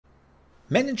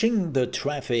Managing the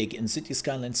traffic in Cities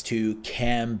Skylines 2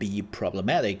 can be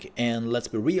problematic, and let's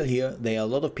be real here, there are a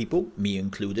lot of people, me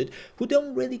included, who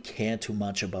don't really care too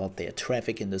much about their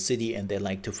traffic in the city and they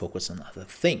like to focus on other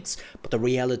things. But the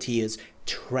reality is,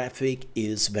 traffic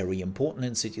is very important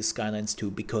in Cities Skylines 2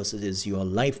 because it is your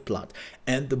lifeblood,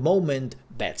 and the moment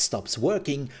that stops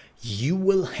working, you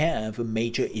will have a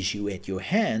major issue at your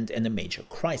hand and a major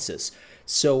crisis.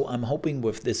 So I'm hoping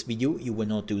with this video you will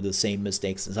not do the same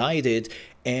mistakes as I did,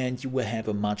 and you will have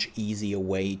a much easier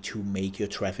way to make your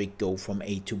traffic go from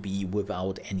A to B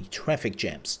without any traffic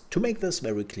jams. To make this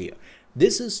very clear,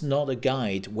 this is not a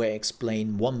guide where I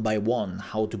explain one by one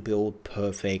how to build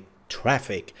perfect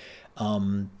traffic.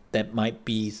 That might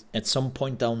be at some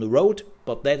point down the road,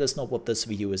 but that is not what this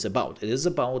video is about. It is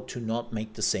about to not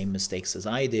make the same mistakes as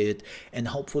I did and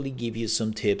hopefully give you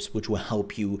some tips which will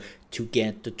help you to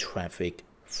get the traffic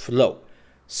flow.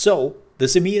 So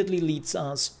this immediately leads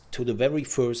us to the very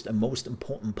first and most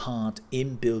important part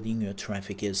in building your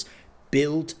traffic is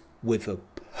build with a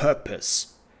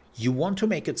purpose. You want to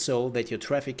make it so that your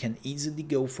traffic can easily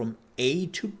go from A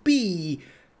to B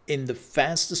in the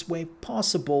fastest way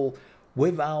possible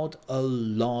without a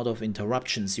lot of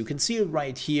interruptions. You can see it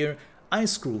right here. I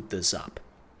screwed this up,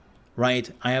 right?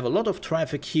 I have a lot of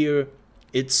traffic here.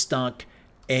 It's stuck.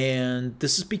 And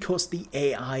this is because the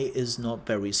AI is not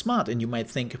very smart. And you might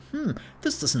think,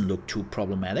 this doesn't look too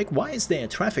problematic. Why is there a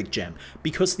traffic jam?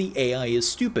 Because the AI is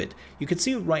stupid. You can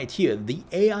see it right here. The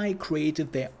AI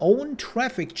created their own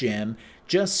traffic jam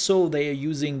just so they are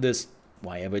using this,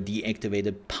 why ever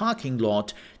deactivated parking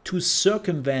lot to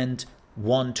circumvent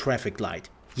one traffic light.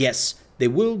 Yes, they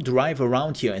will drive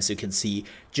around here, as you can see,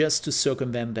 just to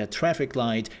circumvent that traffic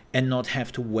light and not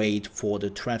have to wait for the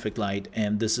traffic light.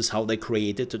 And this is how they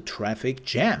created the traffic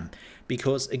jam.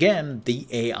 Because again, the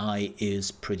AI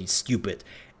is pretty stupid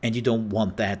and you don't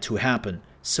want that to happen.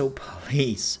 So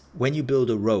please, when you build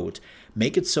a road,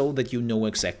 make it so that you know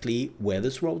exactly where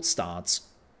this road starts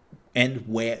and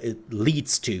where it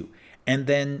leads to. And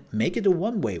then make it a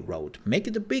one-way road. Make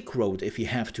it a big road if you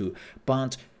have to,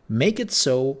 but make it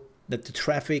so that the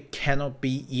traffic cannot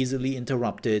be easily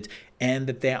interrupted and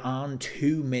that there aren't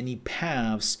too many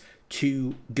paths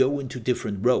to go into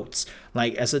different roads.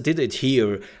 Like as I did it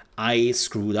here, I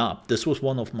screwed up. This was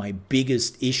one of my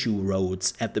biggest issue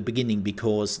roads at the beginning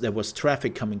because there was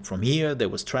traffic coming from here, there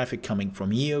was traffic coming from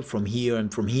here,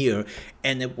 and from here,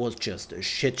 and it was just a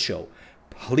shit show.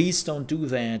 Please don't do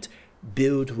that.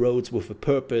 Build roads with a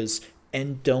purpose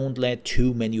and don't let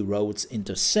too many roads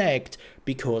intersect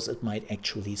because it might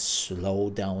actually slow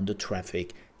down the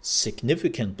traffic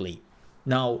significantly.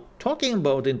 Now, talking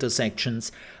about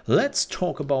intersections, let's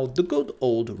talk about the good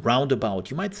old roundabout.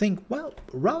 You might think, well,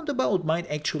 roundabout might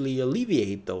actually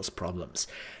alleviate those problems.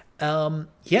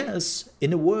 Yes,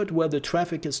 in a world where the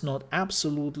traffic is not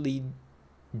absolutely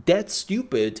that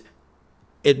stupid,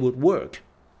 it would work.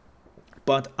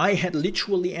 But I had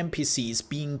literally NPCs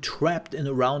being trapped in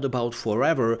a roundabout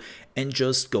forever and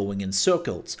just going in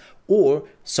circles. Or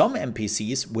some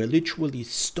NPCs were literally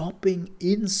stopping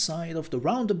inside of the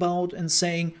roundabout and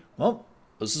saying, well,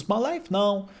 this is my life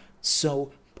now.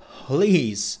 So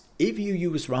please, if you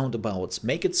use roundabouts,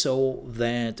 make it so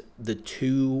that the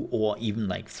 2 or even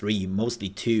like 3, mostly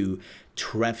 2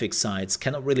 traffic sites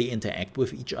cannot really interact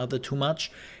with each other too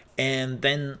much. And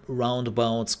then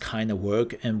roundabouts kind of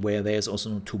work and where there's also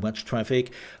not too much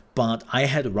traffic. But I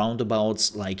had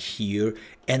roundabouts like here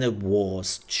and it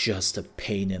was just a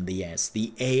pain in the ass.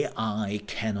 The AI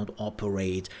cannot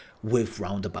operate with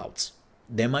roundabouts.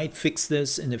 They might fix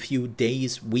this in a few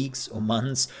days, weeks or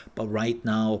months, but right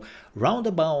now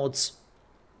roundabouts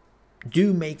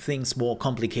do make things more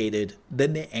complicated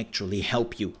than they actually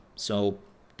help you. So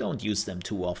don't use them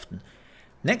too often.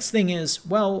 Next thing is,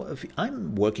 well, if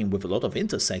I'm working with a lot of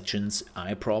intersections,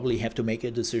 I probably have to make a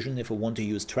decision if I want to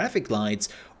use traffic lights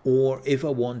or if I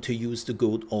want to use the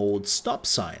good old stop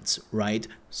signs, right?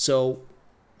 So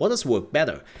what does work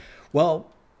better?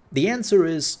 Well, the answer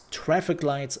is traffic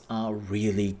lights are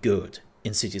really good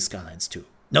in Cities Skylines 2.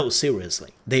 No,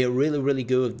 seriously, they are really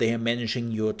good. They are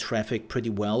managing your traffic pretty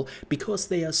well because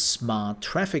they are smart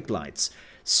traffic lights.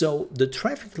 So the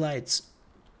traffic lights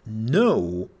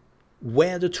know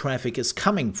where the traffic is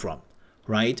coming from,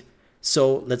 right?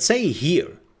 So let's say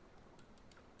here,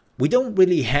 we don't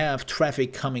really have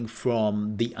traffic coming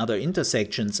from the other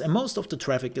intersections and most of the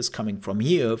traffic is coming from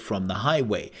here, from the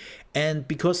highway. And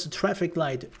because the traffic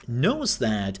light knows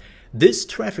that, this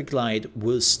traffic light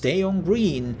will stay on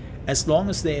green as long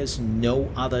as there's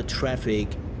no other traffic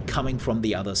coming from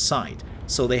the other side.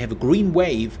 So they have a green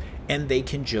wave and they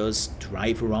can just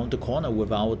drive around the corner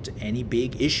without any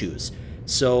big issues.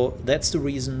 So that's the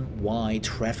reason why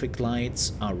traffic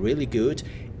lights are really good,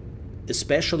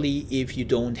 especially if you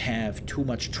don't have too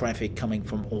much traffic coming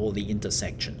from all the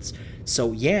intersections.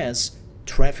 So yes,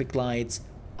 traffic lights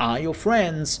are your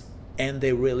friends, and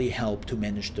they really help to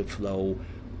manage the flow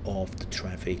of the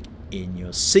traffic in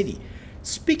your city.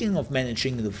 Speaking of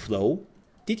managing the flow,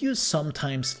 did you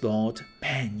sometimes thought,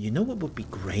 man, you know what would be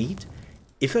great?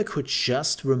 If I could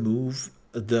just remove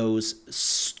those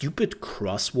stupid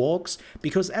crosswalks,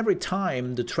 because every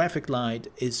time the traffic light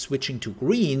is switching to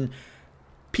green,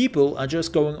 people are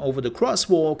just going over the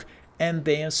crosswalk and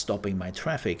they're stopping my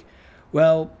traffic.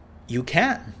 Well, you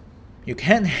can. You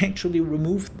can actually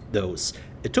remove those.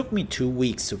 It took me 2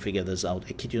 weeks to figure this out,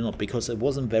 I kid you not, because it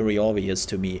wasn't very obvious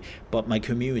to me, but my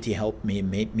community helped me,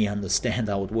 made me understand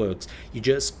how it works. You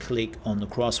just click on the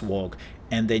crosswalk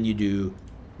and then you do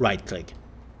right click.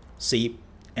 See?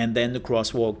 And then the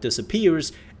crosswalk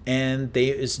disappears and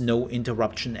there is no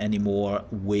interruption anymore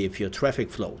with your traffic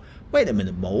flow. Wait a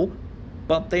minute, Mo.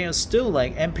 But they are still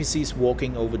like NPCs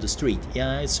walking over the street.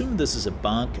 Yeah, I assume this is a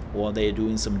bug or they're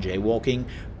doing some jaywalking,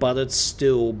 but it's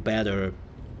still better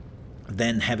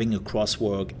than having a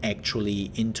crosswalk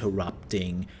actually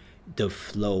interrupting the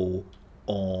flow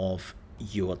of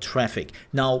your traffic.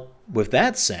 Now, with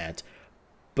that said,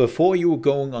 before you're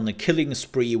going on a killing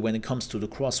spree when it comes to the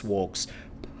crosswalks,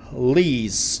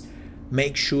 please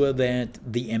make sure that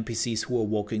the NPCs who are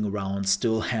walking around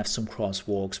still have some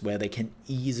crosswalks where they can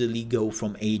easily go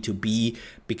from A to B,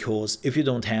 because if you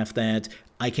don't have that,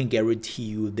 I can guarantee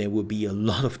you there will be a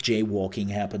lot of jaywalking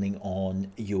happening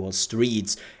on your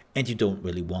streets, and you don't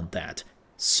really want that.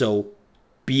 So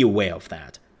be aware of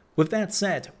that. With that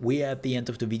said, we are at the end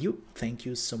of the video. Thank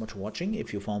you so much for watching.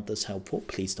 If you found this helpful,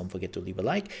 please don't forget to leave a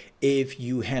like. If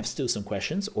you have still some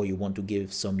questions or you want to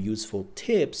give some useful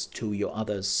tips to your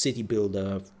other city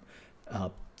builder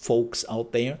folks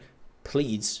out there,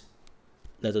 please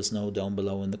let us know down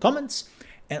below in the comments.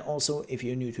 And also, if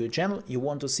you're new to the channel, you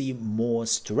want to see more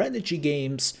strategy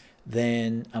games,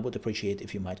 then I would appreciate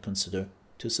if you might consider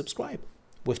to subscribe.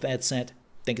 With that said,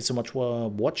 thank you so much for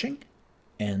watching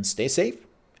and stay safe.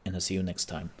 And I'll see you next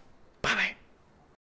time.